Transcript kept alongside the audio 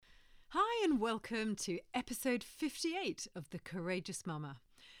welcome to episode 58 of The Courageous Mama.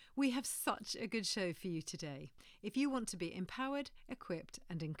 We have such a good show for you today. If you want to be empowered, equipped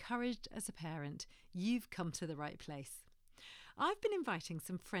and encouraged as a parent, you've come to the right place. I've been inviting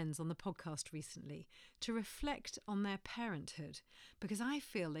some friends on the podcast recently to reflect on their parenthood because I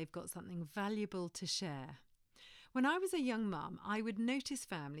feel they've got something valuable to share. When I was a young mum, I would notice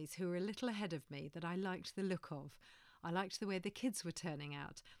families who were a little ahead of me that I liked the look of. I liked the way the kids were turning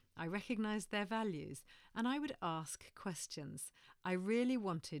out. I recognised their values and I would ask questions. I really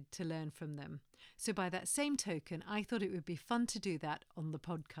wanted to learn from them. So by that same token, I thought it would be fun to do that on the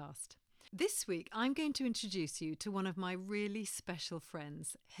podcast. This week, I'm going to introduce you to one of my really special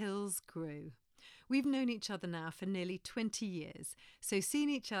friends, Hils Grew. We've known each other now for nearly 20 years, so seen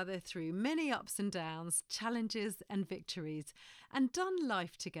each other through many ups and downs, challenges and victories, and done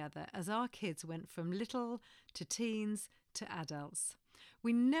life together as our kids went from little to teens to adults.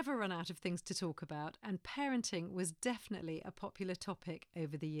 We never run out of things to talk about, and parenting was definitely a popular topic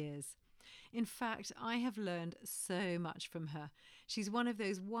over the years. In fact, I have learned so much from her. She's one of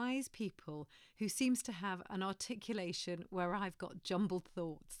those wise people who seems to have an articulation where I've got jumbled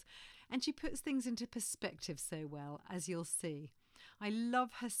thoughts. And she puts things into perspective so well, as you'll see. I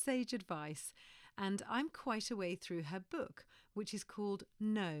love her sage advice, and I'm quite a way through her book, which is called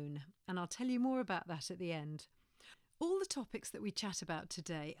Known, and I'll tell you more about that at the end. All the topics that we chat about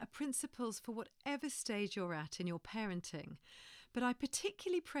today are principles for whatever stage you're at in your parenting, but I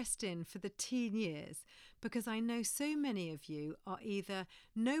particularly pressed in for the teen years because I know so many of you are either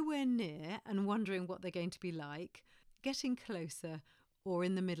nowhere near and wondering what they're going to be like, getting closer, or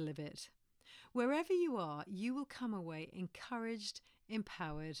in the middle of it. Wherever you are, you will come away encouraged,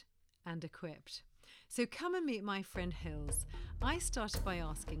 empowered, and equipped. So come and meet my friend Hils. I started by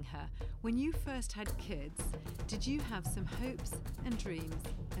asking her, when you first had kids, did you have some hopes and dreams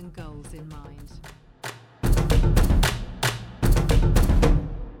and goals in mind?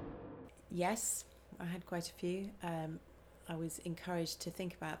 Yes, I had quite a few. I was encouraged to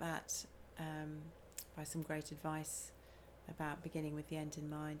think about that by some great advice about beginning with the end in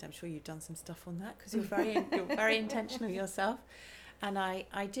mind. I'm sure you've done some stuff on that because you're very intentional yourself. And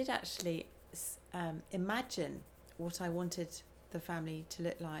I did actually imagine what I wanted the family to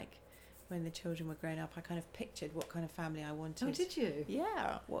look like when the children were grown up. I kind of pictured what kind of family I wanted. Oh, did you?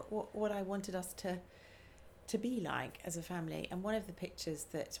 Yeah, what I wanted us to be like as a family. And one of the pictures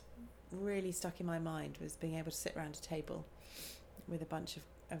that really stuck in my mind was being able to sit around a table with a bunch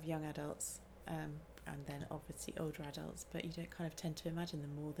of young adults, and then obviously older adults, but you don't kind of tend to imagine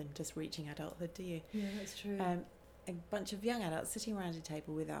them more than just reaching adulthood, do you? Yeah, that's true. A bunch of young adults sitting around a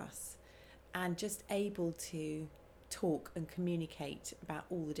table with us and just able to talk and communicate about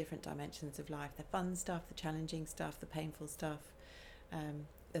all the different dimensions of life, the fun stuff, the challenging stuff, the painful stuff,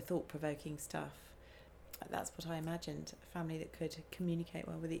 the thought-provoking stuff. That's what I imagined, a family that could communicate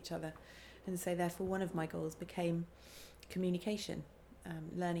well with each other. And so therefore one of my goals became communication,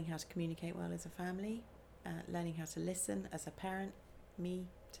 learning how to communicate well as a family, learning how to listen as a parent, me,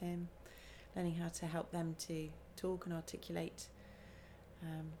 Tim, learning how to help them to talk and articulate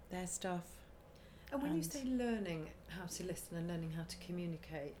their stuff. And when you say learning how to listen and learning how to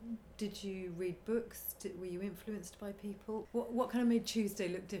communicate, did you read books? Were you influenced by people? What kind of made Tuesday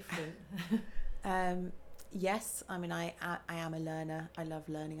look different? Yes, I mean, I am a learner. I love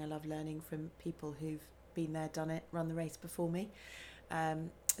learning. I love learning from people who've been there, done it, run the race before me.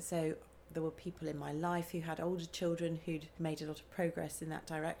 So there were people in my life who had older children who'd made a lot of progress in that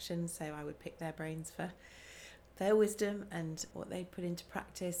direction. So I would pick their brains for their wisdom and what they put into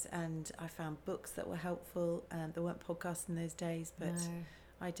practice. And I found books that were helpful. There weren't podcasts in those days, but no.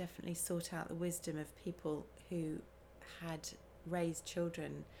 I definitely sought out the wisdom of people who had raised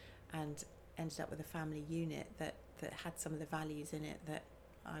children and ended up with a family unit that had some of the values in it that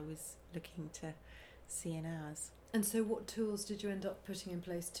I was looking to see in ours. And so what tools did you end up putting in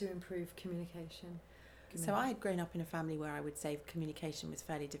place to improve communication? So I had grown up in a family where I would say communication was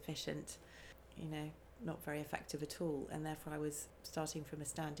fairly deficient, not very effective at all, and therefore I was starting from a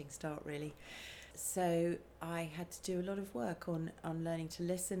standing start really. So I had to do a lot of work on learning to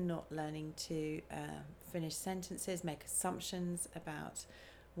listen, not learning to finish sentences, make assumptions about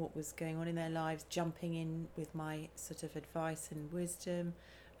what was going on in their lives, jumping in with my sort of advice and wisdom,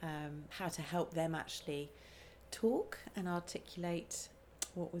 how to help them actually talk and articulate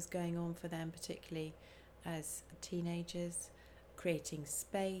what was going on for them, particularly as teenagers, creating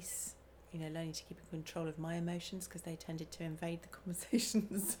space, learning to keep in control of my emotions because they tended to invade the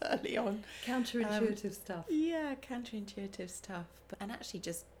conversations early on. Counterintuitive stuff. Yeah, counterintuitive stuff. And actually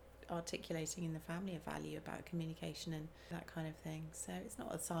just articulating in the family a value about communication and that kind of thing. So it's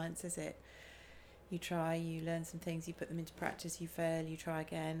not a science, is it? You try, you learn some things, you put them into practice, you fail, you try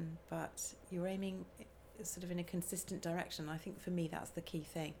again, but you're aiming sort of in a consistent direction. I think for me that's the key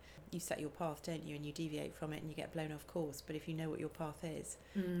thing. You set your path, don't you, and you deviate from it and you get blown off course, but if you know what your path is,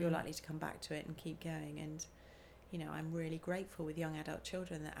 you're likely to come back to it and keep going. And you know, I'm really grateful with young adult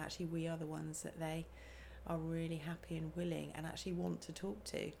children that actually we are the ones that they are really happy and willing and actually want to talk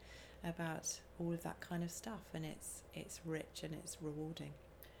to about all of that kind of stuff, and it's rich and it's rewarding.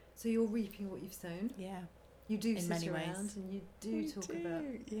 So you're reaping what you've sown. Yeah. You do in sit many around ways. and you do talk about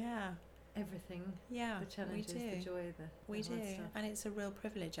yeah. everything. Yeah, the challenges, we do. the joy, the We do, hard stuff. and it's a real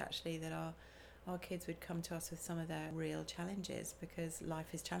privilege actually that our kids would come to us with some of their real challenges, because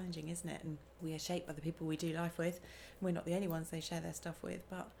life is challenging, isn't it? And we are shaped by the people we do life with. We're not the only ones they share their stuff with,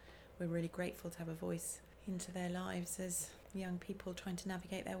 but we're really grateful to have a voice into their lives as young people trying to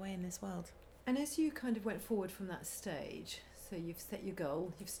navigate their way in this world. And as you kind of went forward from that stage, so you've set your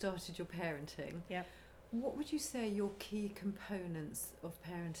goal, you've started your parenting. Yeah. What would you say your key components of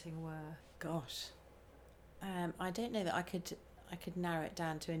parenting were? Gosh, I don't know that I could narrow it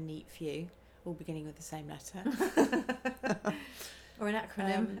down to a neat few, all beginning with the same letter. Or an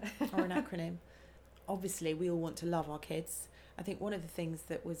acronym. Obviously, we all want to love our kids. I think one of the things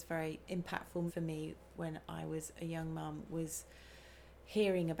that was very impactful for me when I was a young mum was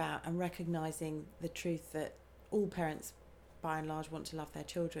hearing about and recognising the truth that all parents, by and large, want to love their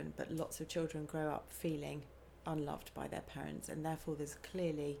children, but lots of children grow up feeling unloved by their parents, and therefore there's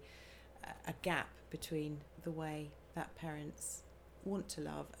clearly a gap between the way that parents want to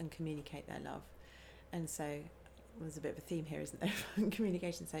love and communicate their love. And so there's a bit of a theme here, isn't there,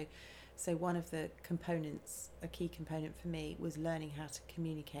 communication. So one of the components, a key component for me, was learning how to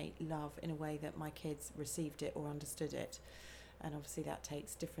communicate love in a way that my kids received it or understood it. And obviously that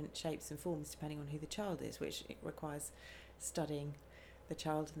takes different shapes and forms depending on who the child is, which it requires studying the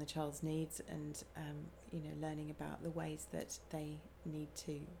child and the child's needs, and learning about the ways that they need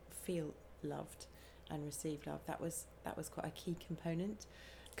to feel loved and receive love. That was quite a key component.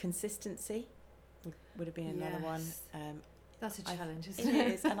 Consistency would have been another one. That's a challenge, isn't it?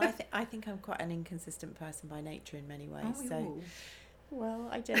 It is, and I think I'm quite an inconsistent person by nature in many ways. Aren't we all? Well,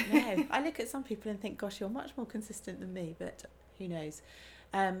 I don't know. I look at some people and think, gosh, you're much more consistent than me, but who knows?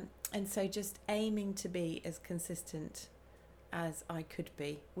 And so just aiming to be as consistent as I could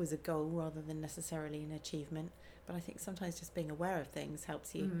be was a goal rather than necessarily an achievement. But I think sometimes just being aware of things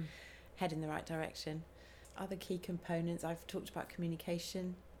helps you head in the right direction. Other key components, I've talked about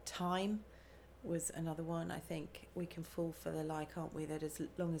communication. Time was another one. I think we can fall for the lie, can't we, that as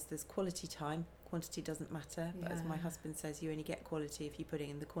long as there's quality time, quantity doesn't matter. But as my husband says, you only get quality if you put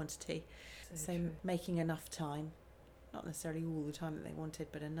in the quantity. So making enough time, not necessarily all the time that they wanted,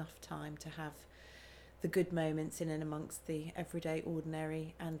 but enough time to have the good moments in and amongst the everyday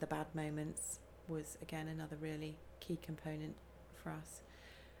ordinary and the bad moments was, again, another really key component for us.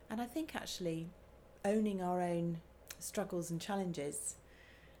 And I think actually owning our own struggles and challenges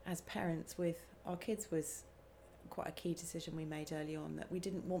as parents with our kids was quite a key decision we made early on, that we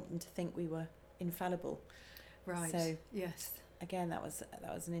didn't want them to think we were infallible. Right. So yes, again, that was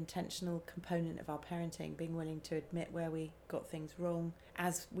an intentional component of our parenting, being willing to admit where we got things wrong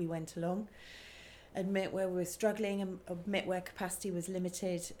as we went along, admit where we were struggling, and admit where capacity was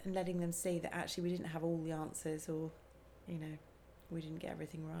limited, and letting them see that actually we didn't have all the answers, or we didn't get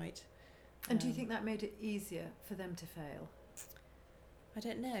everything right. And do you think that made it easier for them to fail? I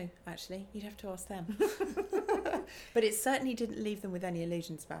don't know, actually. You'd have to ask them. But it certainly didn't leave them with any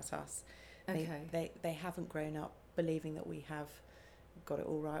illusions about us. Okay. They haven't grown up believing that we have got it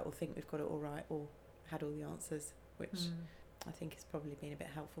all right, or think we've got it all right, or had all the answers, which I think has probably been a bit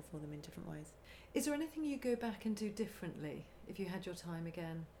helpful for them in different ways. Is there anything you go back and do differently if you had your time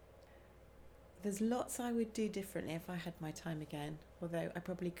again? There's lots I would do differently if I had my time again, although I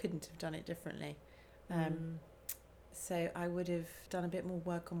probably couldn't have done it differently. So I would have done a bit more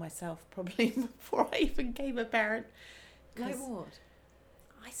work on myself probably before I even became a parent. Like what?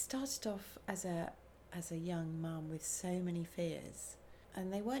 I started off as a young mum with so many fears,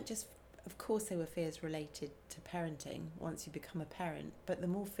 and they weren't just, of course they were fears related to parenting once you become a parent, but the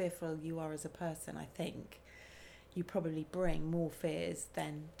more fearful you are as a person, I think, you probably bring more fears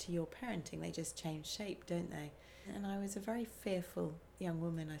than to your parenting. They just change shape, don't they? And I was a very fearful young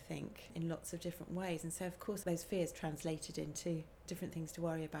woman, I think, in lots of different ways. And so, of course, those fears translated into different things to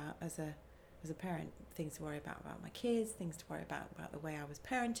worry about as a parent. Things to worry about my kids, things to worry about the way I was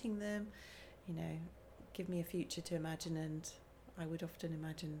parenting them. Give me a future to imagine, and I would often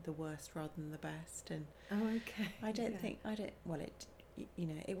imagine the worst rather than the best. And oh, okay. I don't think, well, it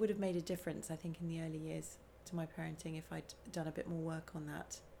it would have made a difference, I think, in the early years to my parenting if I'd done a bit more work on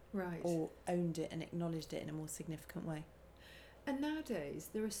that. Right. Or owned it and acknowledged it in a more significant way. And nowadays,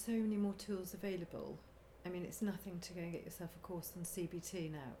 there are so many more tools available. I mean, it's nothing to go and get yourself a course on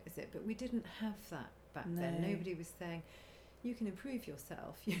CBT now, is it? But we didn't have that back then. Nobody was saying, you can improve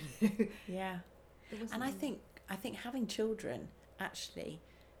yourself, you know. Yeah. And I think having children actually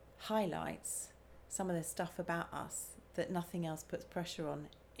highlights some of the stuff about us that nothing else puts pressure on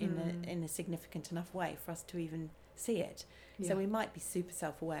in a significant enough way for us to even see it. Yeah. So we might be super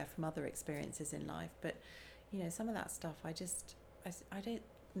self-aware from other experiences in life, but some of that stuff I don't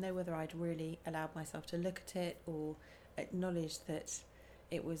know whether I'd really allowed myself to look at it or acknowledge that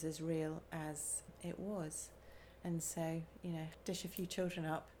it was as real as it was. And so, dish a few children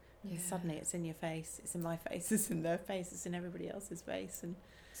up, and suddenly it's in your face, it's in my face, it's in their face, it's in everybody else's face, and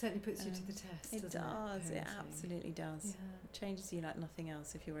certainly puts you to the test. It does. It absolutely does. Yeah. It changes you like nothing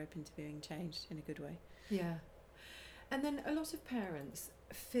else if you're open to being changed in a good way. Yeah. And then a lot of parents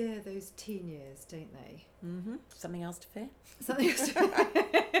fear those teen years, don't they? Mm-hmm. Something else to fear? Something else to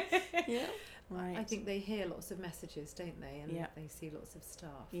fear. Yeah. Right. I think they hear lots of messages, don't they? And they see lots of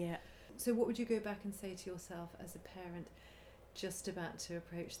stuff. Yeah. So what would you go back and say to yourself as a parent just about to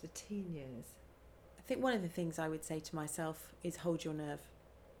approach the teen years? I think one of the things I would say to myself is hold your nerve.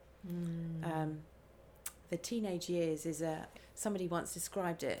 The teenage years somebody once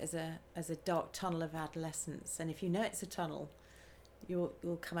described it as a dark tunnel of adolescence, and if you know it's a tunnel,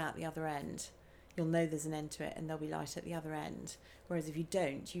 you'll come out the other end. You'll know there's an end to it and there'll be light at the other end. Whereas if you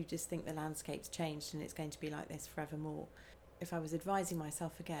don't, you just think the landscape's changed and it's going to be like this forevermore. If I was advising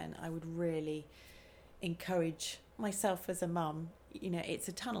myself again, I would really encourage myself as a mum. It's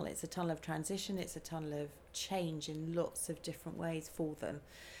a tunnel of transition, it's a tunnel of change in lots of different ways for them.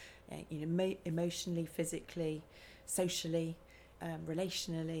 Emotionally, physically, socially,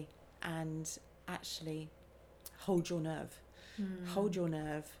 relationally, and actually hold your nerve. Hold your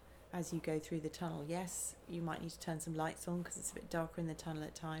nerve as you go through the tunnel. Yes, you might need to turn some lights on because it's a bit darker in the tunnel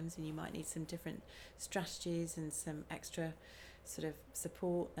at times, and you might need some different strategies and some extra sort of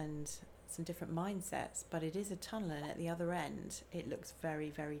support and some different mindsets, but it is a tunnel, and at the other end it looks very,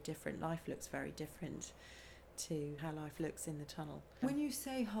 very different. Life looks very different to how life looks in the tunnel. When you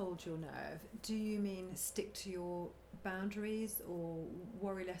say hold your nerve, do you mean stick to your boundaries or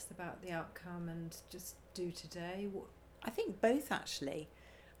worry less about the outcome and just do today? I think both, actually.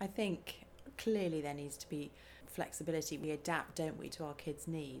 I think clearly there needs to be flexibility. We adapt, don't we, to our kids'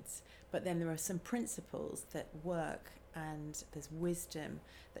 needs, but then there are some principles that work and there's wisdom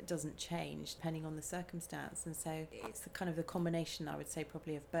that doesn't change depending on the circumstance. And so it's the combination, I would say,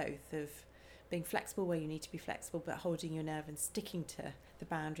 probably of both, of being flexible where you need to be flexible, but holding your nerve and sticking to the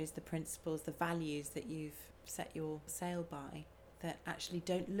boundaries, the principles, the values that you've set your sail by, that actually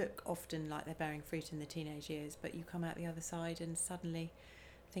don't look often like they're bearing fruit in the teenage years, but you come out the other side and suddenly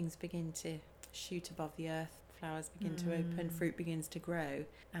things begin to shoot above the earth, flowers begin to open, fruit begins to grow,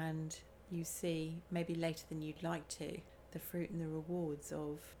 and you see, maybe later than you'd like to, the fruit and the rewards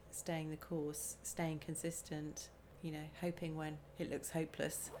of staying the course, staying consistent, hoping when it looks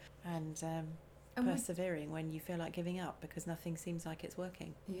hopeless, and persevering when you feel like giving up because nothing seems like it's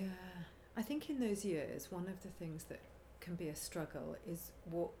working. Yeah. I think in those years, one of the things that can be a struggle is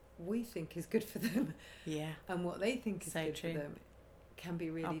what we think is good for them. Yeah. And what they think is so good true. for them can be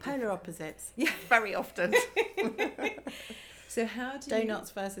really polar different. Opposites. Yeah. Very often. So how do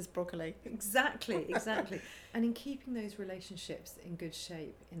Donuts versus broccoli. Exactly. And in keeping those relationships in good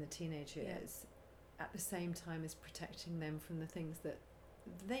shape in the teenage years, at the same time as protecting them from the things that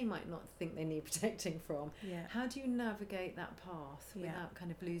they might not think they need protecting from. Yeah. How do you navigate that path without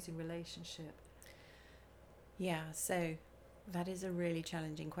kind of losing relationship? Yeah, so that is a really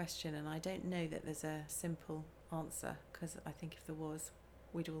challenging question, and I don't know that there's a simple answer, because I think if there was,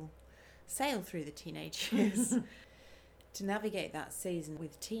 we'd all sail through the teenage years. To navigate that season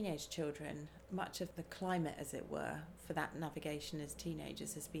with teenage children, much of the climate, as it were, for that navigation as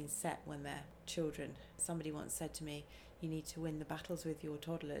teenagers has been set when they're children. Somebody once said to me, you need to win the battles with your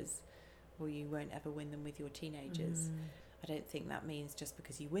toddlers or you won't ever win them with your teenagers. I don't think that means just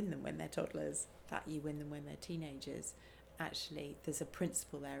because you win them when they're toddlers, that you win them when they're teenagers. Actually, there's a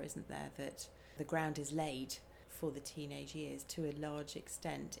principle there, isn't there, that the ground is laid for the teenage years to a large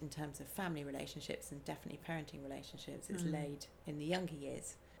extent in terms of family relationships and definitely parenting relationships. It's laid in the younger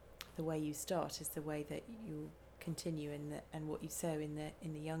years. The way you start is the way that you continue, and what you sow in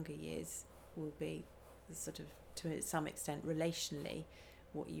the younger years will be sort of, to some extent, relationally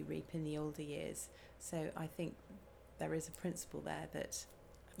what you reap in the older years. So I think there is a principle there that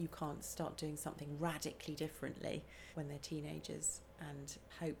you can't start doing something radically differently when they're teenagers and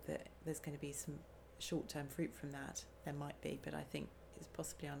hope that there's going to be some short-term fruit from that. There might be, but I think it's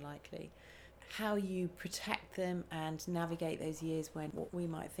possibly unlikely. How you protect them and navigate those years when what we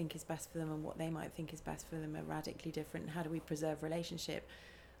might think is best for them and what they might think is best for them are radically different. How do we preserve relationship?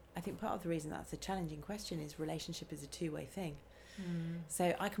 I think part of the reason that's a challenging question is relationship is a two-way thing.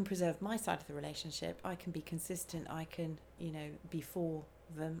 So I can preserve my side of the relationship. I can be consistent. I can, be for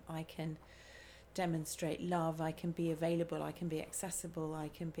them. I can demonstrate love. I can be available. I can be accessible. I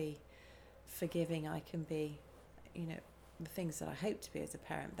can be forgiving. I can be, the things that I hope to be as a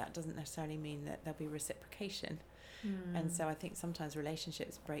parent. That doesn't necessarily mean that there'll be reciprocation. And so I think sometimes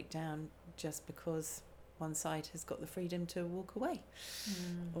relationships break down just because one side has got the freedom to walk away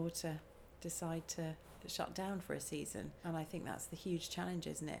or to decide to shut down for a season. And I think that's the huge challenge,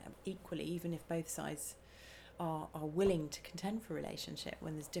 isn't it? Equally, even if both sides are willing to contend for relationship,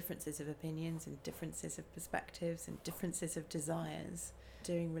 when there's differences of opinions and differences of perspectives and differences of desires,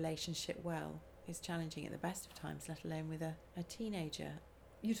 doing relationship well is challenging at the best of times, let alone with a teenager.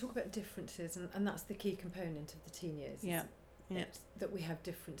 You talk about differences, and that's the key component of the teen years. Yeah. That we have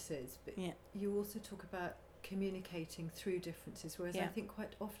differences, but Yeah. you also talk about communicating through differences, whereas I think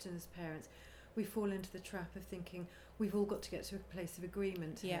quite often as parents we fall into the trap of thinking we've all got to get to a place of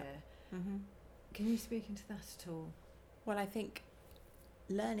agreement here. Mm-hmm. Can you speak into that at all? Well, I think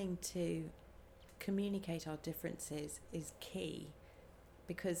learning to communicate our differences is key,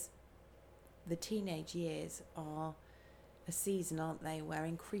 because the teenage years are a season, aren't they, where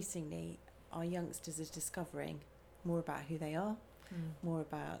increasingly our youngsters are discovering more about who they are, more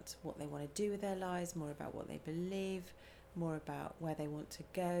about what they want to do with their lives, more about what they believe, more about where they want to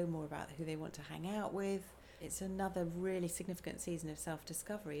go, more about who they want to hang out with. It's another really significant season of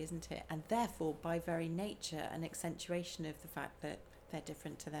self-discovery, isn't it? And therefore, by very nature, an accentuation of the fact that they're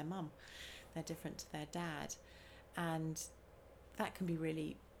different to their mum, they're different to their dad. And that can be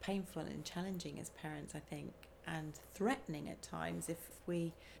really painful and challenging as parents, I think, and threatening at times if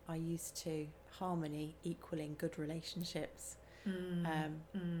we are used to harmony equaling good relationships.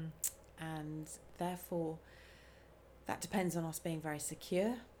 And therefore, that depends on us being very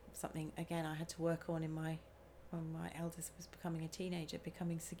secure. Something, again, I had to work on when my eldest was becoming a teenager,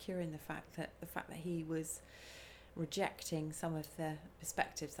 becoming secure in the fact that he was rejecting some of the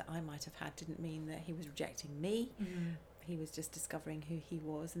perspectives that I might have had didn't mean that he was rejecting me. He was just discovering who he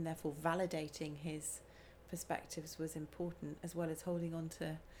was, and therefore validating his perspectives was important, as well as holding on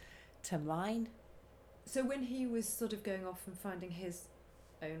to mine. So when he was sort of going off and finding his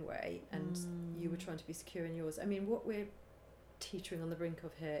own way, and you were trying to be secure in yours, I mean, what we're teetering on the brink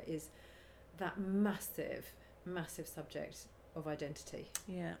of here is that massive subject of identity,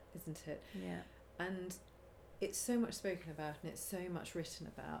 isn't it? And it's so much spoken about and it's so much written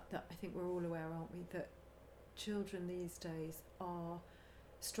about that I think we're all aware, aren't we, that children these days are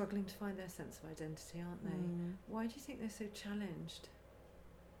struggling to find their sense of identity, aren't they? Why do you think they're so challenged?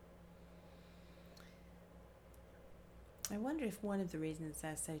 I wonder if one of the reasons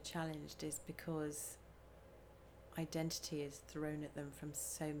they're so challenged is because identity is thrown at them from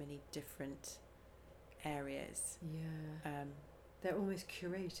so many different areas. They're almost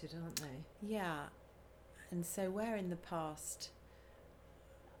curated, aren't they? Yeah. And so where in the past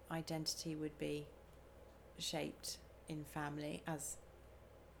identity would be shaped in family, as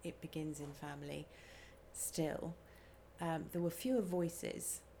it begins in family still, there were fewer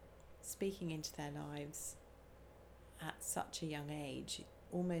voices speaking into their lives at such a young age,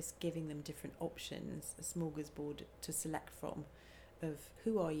 almost giving them different options, a smorgasbord to select from, of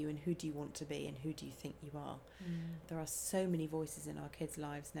who are you and who do you want to be and who do you think you are. There are so many voices in our kids'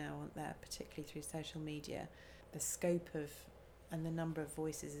 lives now, aren't there, particularly through social media. The scope of and the number of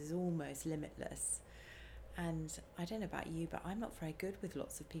voices is almost limitless. And I don't know about you, but I'm not very good with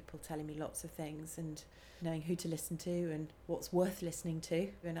lots of people telling me lots of things and knowing who to listen to and what's worth listening to,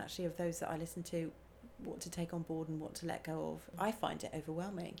 and actually of those that I listen to, what to take on board and what to let go of. I find it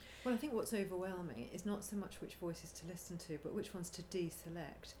overwhelming. Well, I think what's overwhelming is not so much which voices to listen to, but which ones to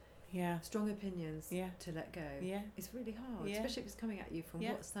deselect. Strong opinions to let go. It's really hard, especially if it's coming at you from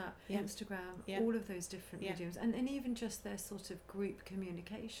WhatsApp, Instagram, all of those different mediums, and even just their sort of group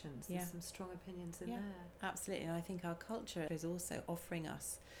communications. There's some strong opinions in there. Absolutely, and I think our culture is also offering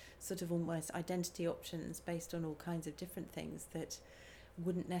us sort of almost identity options based on all kinds of different things that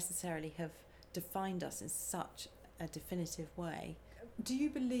wouldn't necessarily have defined us in such a definitive way. Do you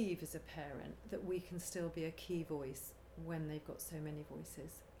believe as a parent that we can still be a key voice when they've got so many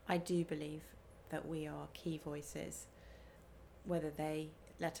voices? I do believe that we are key voices. Whether they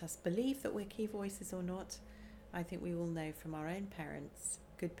let us believe that we're key voices or not, I think we all know from our own parents,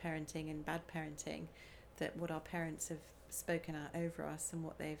 good parenting and bad parenting, that what our parents have spoken out over us and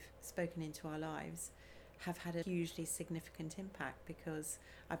what they've spoken into our lives have had a hugely significant impact, because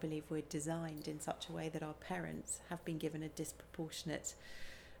I believe we're designed in such a way that our parents have been given a disproportionate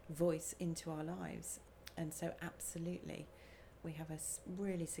voice into our lives. And so absolutely we have a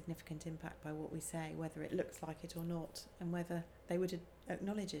really significant impact by what we say, whether it looks like it or not, and whether they would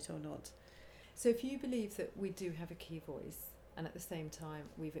acknowledge it or not. So if you believe that we do have a key voice, and at the same time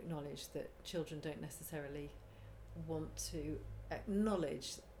we've acknowledged that children don't necessarily want to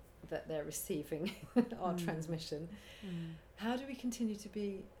acknowledge that they're receiving our transmission, how do we continue to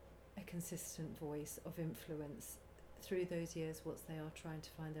be a consistent voice of influence through those years once they are trying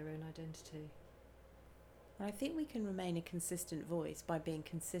to find their own identity? Well, I think we can remain a consistent voice by being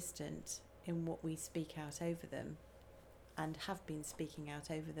consistent in what we speak out over them, and have been speaking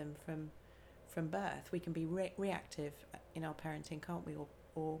out over them from birth. We can be reactive in our parenting, can't we,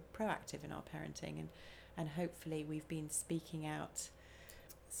 or proactive in our parenting, and hopefully we've been speaking out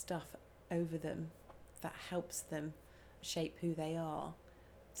stuff over them that helps them shape who they are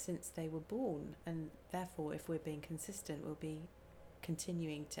since they were born. And therefore, if we're being consistent, we'll be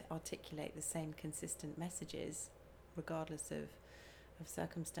continuing to articulate the same consistent messages regardless of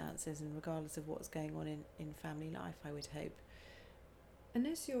circumstances and regardless of what's going on in family life, I would hope. And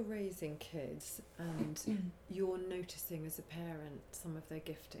as you're raising kids and you're noticing as a parent some of their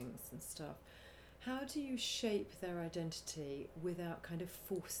giftings and stuff, how do you shape their identity without kind of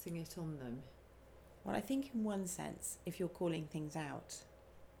forcing it on them? Well, I think in one sense, if you're calling things out,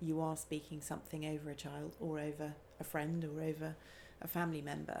 you are speaking something over a child or over a friend or over a family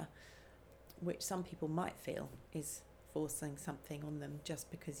member, which some people might feel is forcing something on them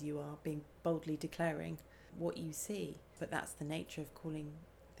just because you are being boldly declaring what you see. But that's the nature of calling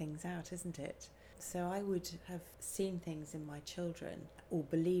things out, isn't it? So I would have seen things in my children or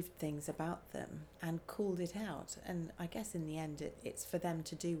believed things about them and called it out. And I guess in the end it's for them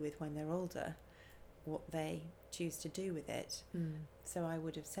to do with when they're older, what they choose to do with it. So I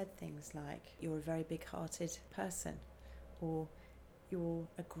would have said things like, you're a very big-hearted person, or you're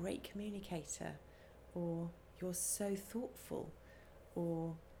a great communicator, or you're so thoughtful,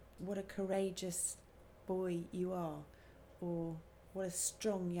 or what a courageous boy you are, or what a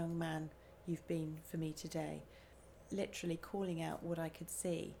strong young man you've been for me today. Literally calling out what I could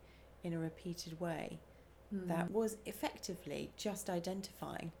see in a repeated way that was effectively just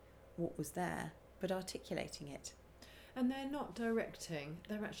identifying what was there, but articulating it. And they're not directing,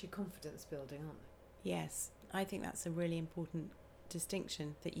 they're actually confidence building, aren't they? Yes, I think that's a really important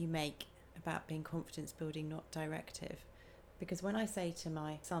distinction that you make about being confidence building, not directive. Because when I say to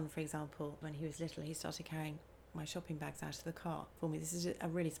my son, for example, when he was little, he started carrying my shopping bags out of the car for me. This is a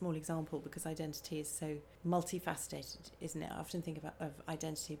really small example because identity is so multifaceted, isn't it? I often think of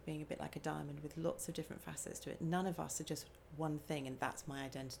identity being a bit like a diamond with lots of different facets to it. None of us are just one thing and that's my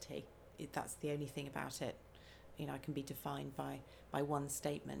identity. That's the only thing about it. You know, I can be defined by one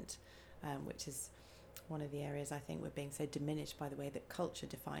statement, which is one of the areas I think we're being so diminished by the way that culture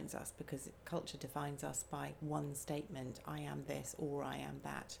defines us, because culture defines us by one statement, I am this or I am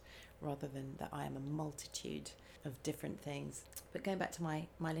that, rather than that I am a multitude of different things. But going back to my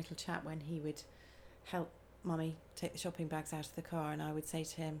little chap, when he would help Mummy take the shopping bags out of the car, and I would say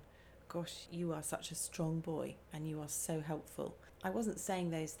to him, gosh, you are such a strong boy and you are so helpful. I wasn't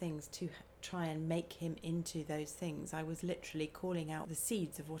saying those things to try and make him into those things. I was literally calling out the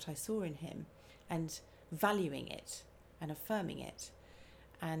seeds of what I saw in him and valuing it and affirming it.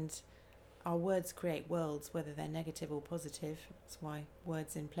 And our words create worlds, whether they're negative or positive. That's why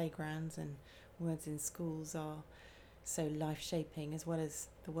words in playgrounds and words in schools are so life-shaping, as well as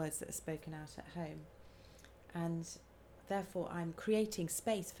the words that are spoken out at home. And therefore I'm creating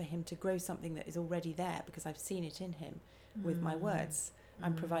space for him to grow something that is already there, because I've seen it in him with my words.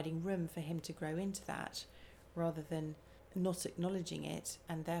 I'm providing room for him to grow into that, rather than not acknowledging it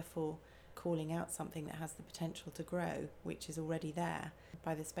and therefore calling out something that has the potential to grow, which is already there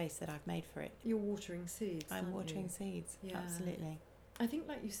by the space that I've made for it. You're watering seeds. I'm watering seeds, yeah. Absolutely. I think,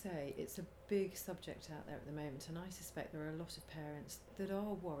 like you say, it's a big subject out there at the moment, and I suspect there are a lot of parents that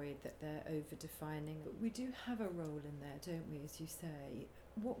are worried that they're over-defining. But we do have a role in there, don't we, as you say?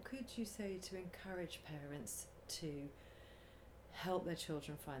 What could you say to encourage parents to help their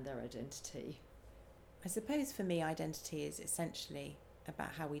children find their identity? I suppose for me, identity is essentially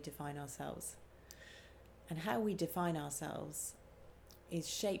about how we define ourselves. And how we define ourselves is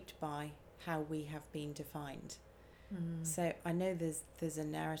shaped by how we have been defined. So I know there's a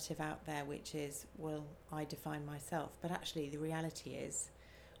narrative out there which is, well, I define myself, but actually the reality is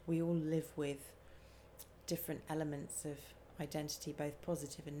we all live with different elements of identity, both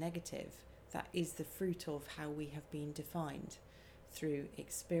positive and negative, that is the fruit of how we have been defined through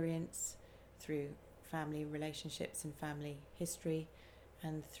experience, through family relationships and family history,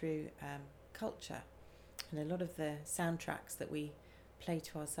 and through culture. And a lot of the soundtracks that we play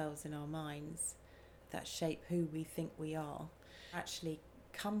to ourselves in our minds that shape who we think we are actually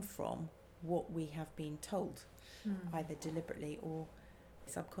come from what we have been told, either deliberately or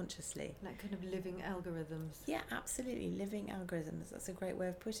subconsciously. Like kind of living algorithms. Yeah, absolutely. Living algorithms. That's a great way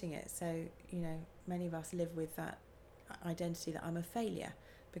of putting it. So, many of us live with that identity that I'm a failure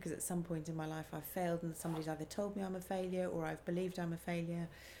because at some point in my life I've failed and somebody's either told me I'm a failure or I've believed I'm a failure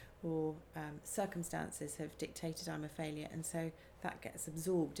or circumstances have dictated I'm a failure. And so that gets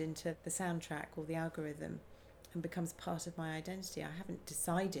absorbed into the soundtrack or the algorithm and becomes part of my identity. I haven't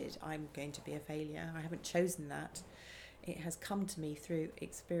decided I'm going to be a failure. I haven't chosen that. It has come to me through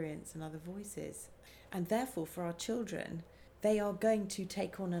experience and other voices. And therefore, for our children, they are going to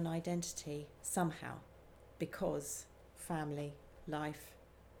take on an identity somehow because family, life,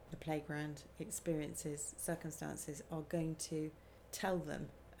 the playground, experiences, circumstances are going to tell them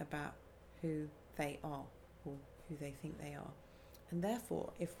about who they are or who they think they are. And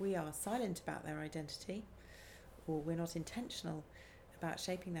therefore, if we are silent about their identity or we're not intentional about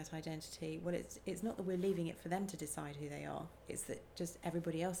shaping that identity, well, it's not that we're leaving it for them to decide who they are. It's that just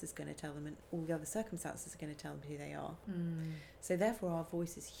everybody else is going to tell them and all the other circumstances are going to tell them who they are. So therefore our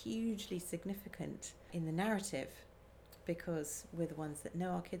voice is hugely significant in the narrative because we're the ones that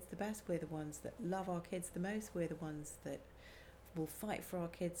know our kids the best, we're the ones that love our kids the most, we're the ones that will fight for our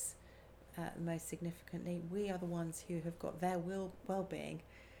kids the most significantly. We are the ones who have got their well-being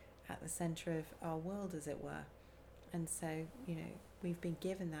at the centre of our world, as it were. And so, we've been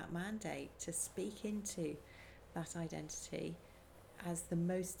given that mandate to speak into that identity as the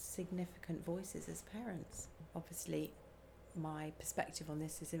most significant voices as parents. Obviously, my perspective on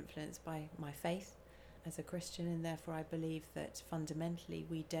this is influenced by my faith as a Christian, and therefore I believe that fundamentally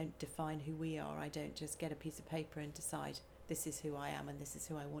we don't define who we are. I don't just get a piece of paper and decide this is who I am and this is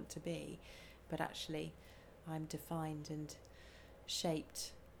who I want to be, but actually I'm defined and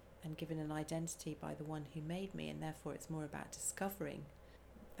shaped and given an identity by the one who made me, and therefore it's more about discovering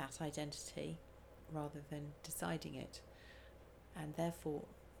that identity rather than deciding it. And therefore,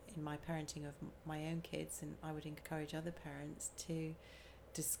 in my parenting of my own kids, and I would encourage other parents to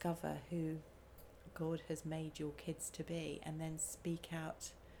discover who God has made your kids to be, and then speak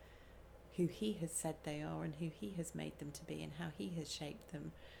out who He has said they are and who He has made them to be and how He has shaped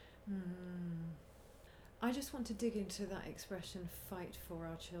them. I just want to dig into that expression, fight for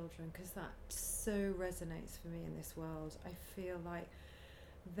our children, because that so resonates for me in this world. I feel like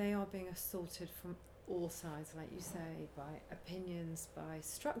they are being assaulted from all sides, like you say, by opinions, by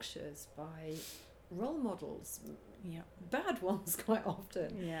structures, by role models, bad ones quite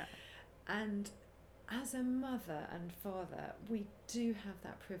often. And as a mother and father, we do have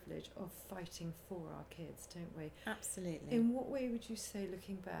that privilege of fighting for our kids, don't we? Absolutely. In what way would you say,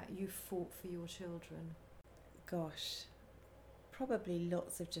 looking back, you fought for your children? Gosh, probably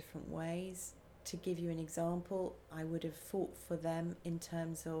lots of different ways. To give you an example, I would have fought for them in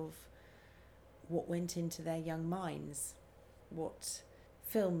terms of what went into their young minds, what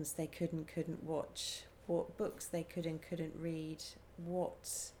films they couldn't watch, what books they couldn't read,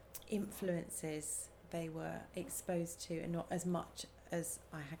 what influences they were exposed to, and not as much as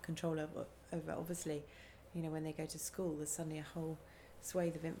I had control over. Obviously, when they go to school, there's suddenly a whole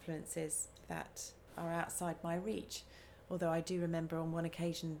swathe of influences that are outside my reach. Although I do remember on one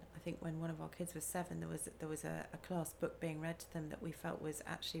occasion, I think when one of our kids was 7, there was a class book being read to them that we felt was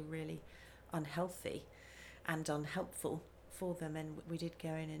actually really unhealthy and unhelpful for them, and we did go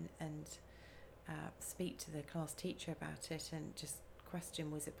in and speak to the class teacher about it and just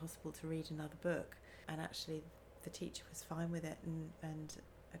question, was it possible to read another book? And actually the teacher was fine with it and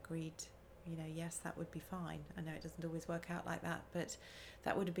agreed, yes, that would be fine. I know it doesn't always work out like that, but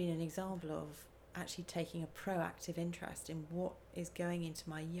that would have been an example of actually taking a proactive interest in what is going into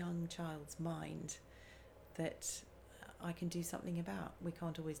my young child's mind that I can do something about. We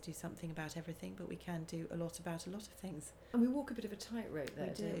can't always do something about everything, but we can do a lot about a lot of things. And we walk a bit of a tightrope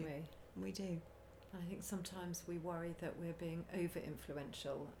there, don't we? We do. I think sometimes we worry that we're being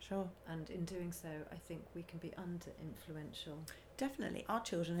over-influential. Sure. And in doing so, I think we can be under-influential. Definitely. Our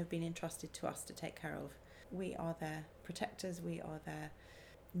children have been entrusted to us to take care of. We are their protectors, we are their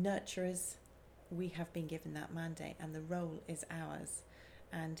nurturers. We have been given that mandate and the role is ours.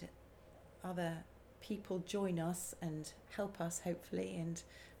 And other people join us and help us, hopefully, and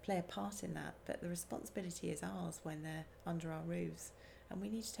play a part in that. But the responsibility is ours when they're under our roofs. And we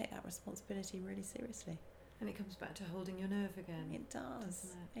need to take that responsibility really seriously. And it comes back to holding your nerve again. It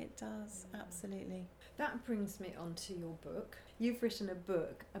does. It does, absolutely. That brings me on to your book. You've written a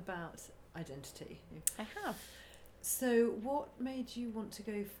book about identity. I have. So what made you want to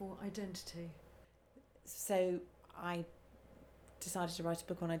go for identity? So I decided to write a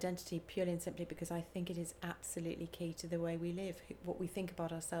book on identity purely and simply because I think it is absolutely key to the way we live. What we think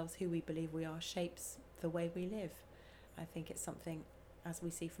about ourselves, who we believe we are, shapes the way we live. I think it's something, as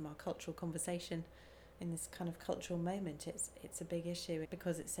we see from our cultural conversation in this kind of cultural moment, it's a big issue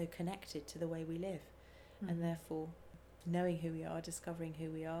because it's so connected to the way we live. And therefore, knowing who we are, discovering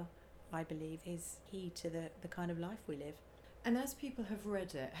who we are, I believe is key to the kind of life we live. And as people have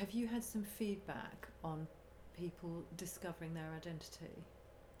read it, have you had some feedback on people discovering their identity?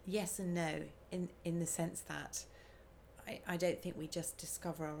 Yes and no, in the sense that I don't think we just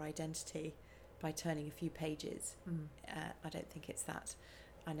discover our identity by turning a few pages. I don't think it's that.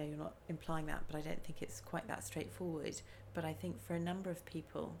 I know you're not implying that, but I don't think it's quite that straightforward. But I think for a number of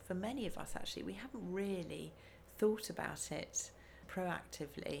people, for many of us actually, we haven't really thought about it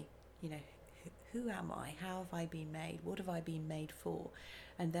proactively. You know, who am I? How have I been made? What have I been made for?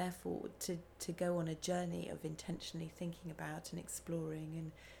 And therefore, to go on a journey of intentionally thinking about and exploring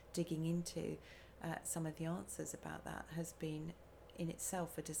and digging into some of the answers about that has been in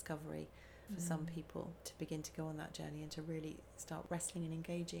itself a discovery for some people, to begin to go on that journey and to really start wrestling and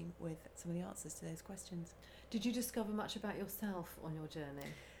engaging with some of the answers to those questions. Did you discover much about yourself on your journey?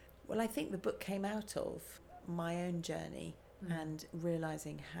 Well, I think the book came out of my own journey and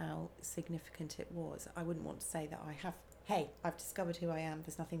realising how significant it was. I wouldn't want to say that I've discovered who I am,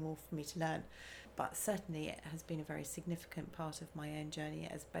 there's nothing more for me to learn. But certainly it has been a very significant part of my own journey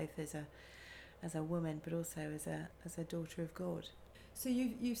as both as a woman, but also as a daughter of God. So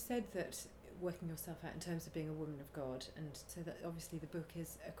you've said that working yourself out in terms of being a woman of God, and so that obviously the book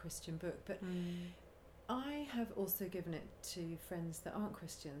is a Christian book, but I have also given it to friends that aren't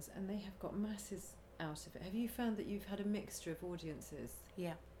Christians, and they have got masses out of it. Have you found that you've had a mixture of audiences?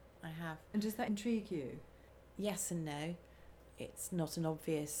 Yeah, I have. And does that intrigue you? Yes and no. It's not an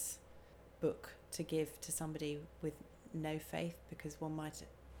obvious book to give to somebody with no faith, because one might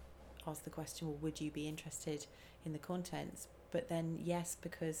ask the question, well, would you be interested in the contents? But then yes,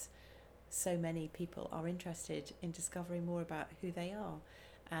 because so many people are interested in discovering more about who they are,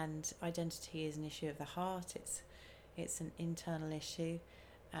 and identity is an issue of the heart. It's an internal issue,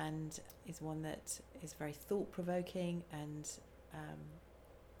 and is one that is very thought-provoking, and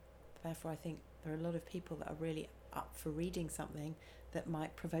therefore I think there are a lot of people that are really up for reading something that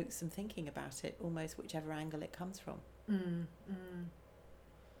might provoke some thinking about it, almost whichever angle it comes from.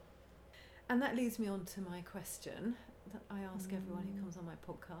 And that leads me on to my question that I ask everyone who comes on my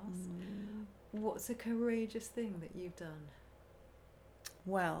podcast. What's a courageous thing that you've done?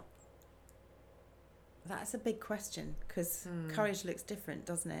 Well, that's a big question, because courage looks different,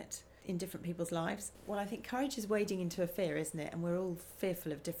 doesn't it, in different people's lives? Well, I think courage is wading into a fear, isn't it? And we're all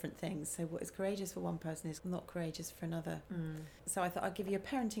fearful of different things. So what is courageous for one person is not courageous for another. So I thought I'd give you a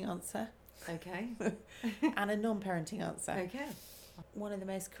parenting answer. Okay. And a non-parenting answer. Okay. One of the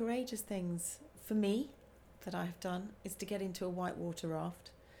most courageous things for me that I have done is to get into a whitewater raft,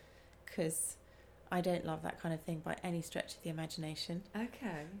 because I don't love that kind of thing by any stretch of the imagination.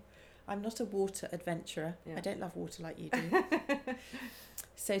 Okay. I'm not a water adventurer. Yeah. I don't love water like you do.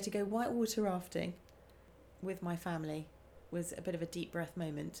 So to go whitewater rafting with my family was a bit of a deep breath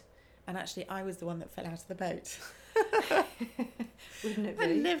moment. And actually I was the one that fell out of the boat. Wouldn't it be? I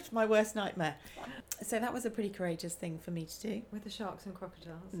lived my worst nightmare. So that was a pretty courageous thing for me to do. With the sharks and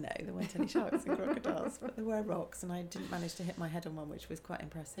crocodiles? No, there weren't any sharks and crocodiles, but there were rocks, and I didn't manage to hit my head on one, which was quite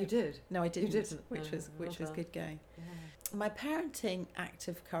impressive. You did? No, I didn't. You didn't? Which was good going. Yeah. My parenting act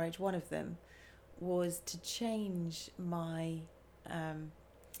of courage, one of them, was to change my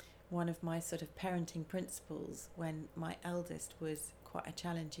one of my sort of parenting principles when my eldest was quite a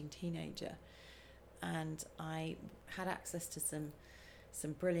challenging teenager, and I had access to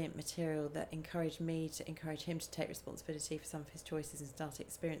some brilliant material that encouraged me to encourage him to take responsibility for some of his choices and start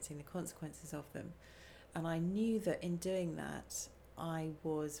experiencing the consequences of them. And I knew that in doing that, I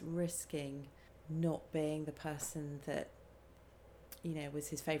was risking not being the person that, you know, was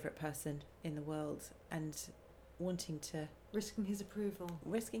his favourite person in the world, and wanting to... Risking his approval,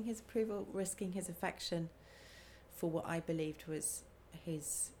 risking his affection for what I believed was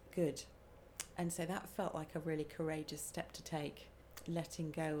his good. And so that felt like a really courageous step to take,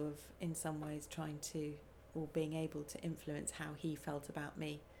 letting go of, in some ways, trying to, or being able to influence how he felt about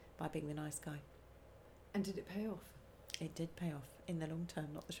me by being the nice guy. And did it pay off? It did pay off in the long term,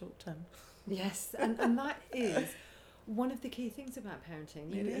 not the short term. Yes, and that is One of the key things about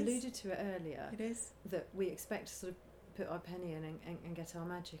parenting, you alluded to it earlier, It is. that we expect to sort of put our penny in and get our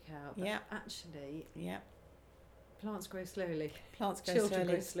magic out. But actually, plants grow slowly. Children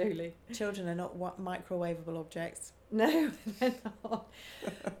grow slowly. Children are not microwavable objects. No, they're not.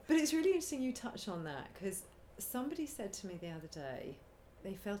 But it's really interesting you touch on that, because somebody said to me the other day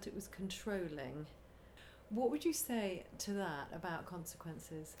they felt it was controlling. What would you say to that about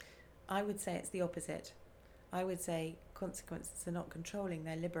consequences? I would say it's the opposite. I would say consequences are not controlling,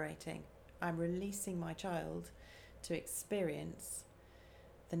 they're liberating. I'm releasing my child to experience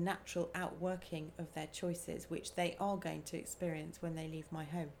the natural outworking of their choices, which they are going to experience when they leave my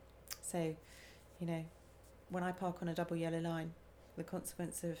home. So, you know, when I park on a double yellow line, the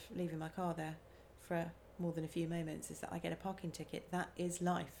consequence of leaving my car there for more than a few moments is that I get a parking ticket. That is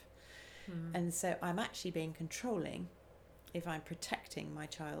life. And so I'm actually being controlling if I'm protecting my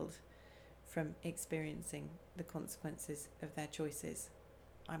child from experiencing the consequences of their choices.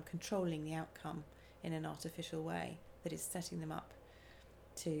 I'm controlling the outcome in an artificial way that is setting them up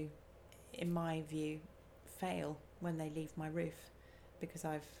to, in my view, fail when they leave my roof, because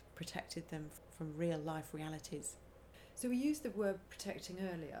I've protected them from real life realities. So we used the word protecting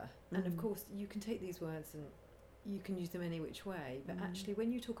earlier, and of course you can take these words and you can use them any which way, but actually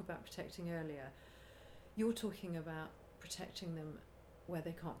when you talk about protecting earlier, you're talking about protecting them where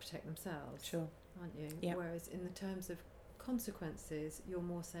they can't protect themselves. Sure. Aren't you? Yep. Whereas in the terms of consequences, you're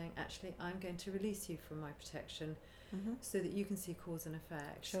more saying, actually, I'm going to release you from my protection so that you can see cause and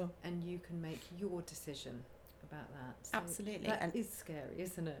effect. Sure. And you can make your decision about that. So absolutely. That is scary,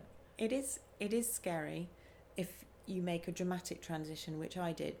 isn't it? It is scary if you make a dramatic transition, which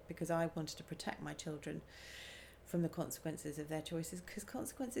I did, because I wanted to protect my children from the consequences of their choices, because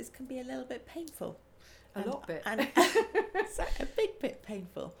consequences can be a little bit painful. A lot bit. And so a big bit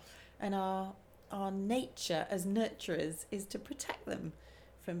painful. And our nature as nurturers is to protect them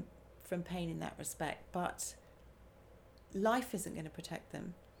from pain in that respect. But life isn't going to protect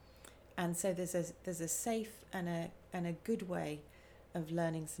them. And so there's a safe and a good way of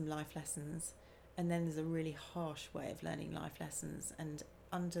learning some life lessons, and then there's a really harsh way of learning life lessons. And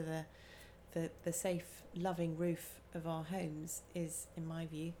under the safe, loving roof of our homes is, in my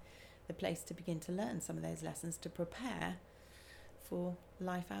view, the place to begin to learn some of those lessons, to prepare for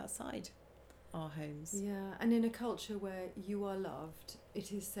life outside our homes. Yeah, and in a culture where you are loved,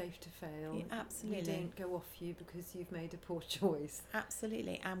 it is safe to fail. Yeah, absolutely. We don't go off you because you've made a poor choice.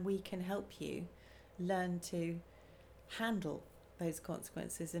 Absolutely, and we can help you learn to handle those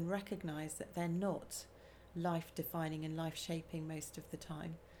consequences and recognise that they're not life-defining and life-shaping most of the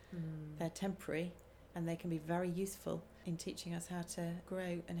time. They're temporary, and they can be very useful in teaching us how to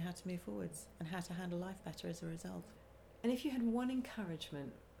grow and how to move forwards and how to handle life better as a result. And if you had one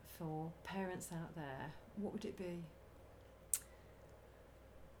encouragement for parents out there, what would it be?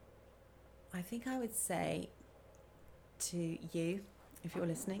 I think I would say to you, if you're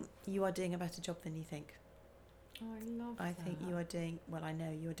listening, you are doing a better job than you think. Oh, I love that. I think you are doing, well, I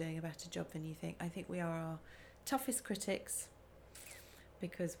know you're doing a better job than you think. I think we are our toughest critics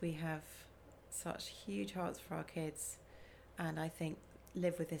because we have such huge hearts for our kids, and I think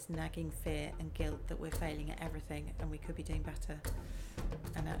live with this nagging fear and guilt that we're failing at everything and we could be doing better.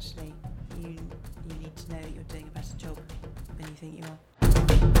 And actually, you need to know you're doing a better job than you think you are.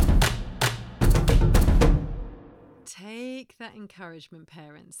 Take that encouragement,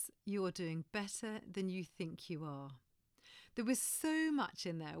 parents. You're doing better than you think you are. There was so much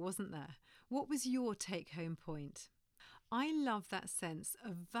in there, wasn't there? What was your take-home point? I love that sense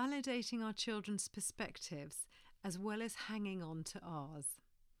of validating our children's perspectives as well as hanging on to ours.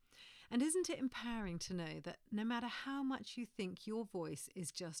 And isn't it empowering to know that no matter how much you think your voice is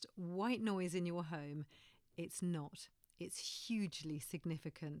just white noise in your home, it's not. It's hugely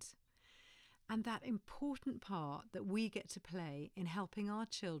significant. And that important part that we get to play in helping our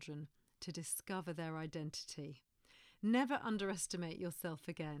children to discover their identity. Never underestimate yourself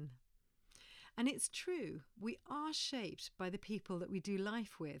again. And it's true, we are shaped by the people that we do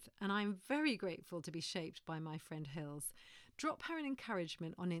life with, and I'm very grateful to be shaped by my friend Hils. Drop her an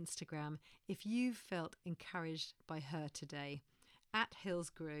encouragement on Instagram if you've felt encouraged by her today, at Hils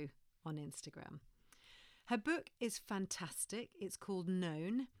Grew on Instagram. Her book is fantastic. It's called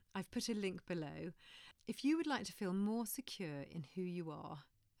Known. I've put a link below. If you would like to feel more secure in who you are,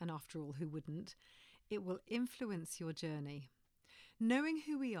 and after all, who wouldn't, it will influence your journey. Knowing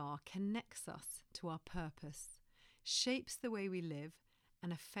who we are connects us to our purpose, shapes the way we live,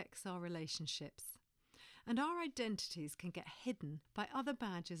 and affects our relationships. And our identities can get hidden by other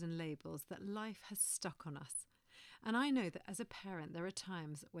badges and labels that life has stuck on us. And I know that as a parent, there are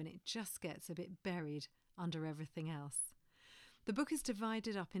times when it just gets a bit buried under everything else. The book is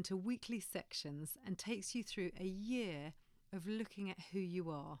divided up into weekly sections and takes you through a year of looking at who you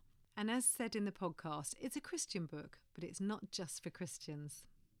are. And as said in the podcast, it's a Christian book, but it's not just for Christians.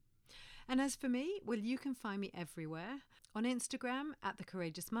 And as for me, well, you can find me everywhere. On Instagram at The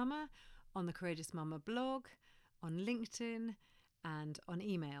Courageous Mama, on the Courageous Mama blog, on LinkedIn, and on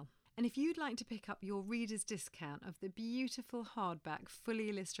email. And if you'd like to pick up your reader's discount of the beautiful hardback, fully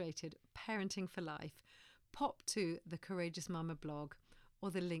illustrated Parenting for Life, pop to the Courageous Mama blog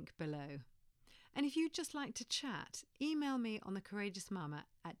or the link below. And if you'd just like to chat, email me on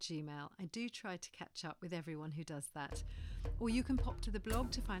thecourageousmama@gmail.com. I do try to catch up with everyone who does that. Or you can pop to the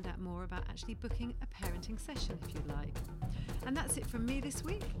blog to find out more about actually booking a parenting session if you like. And that's it from me this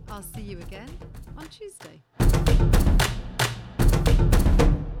week. I'll see you again on Tuesday.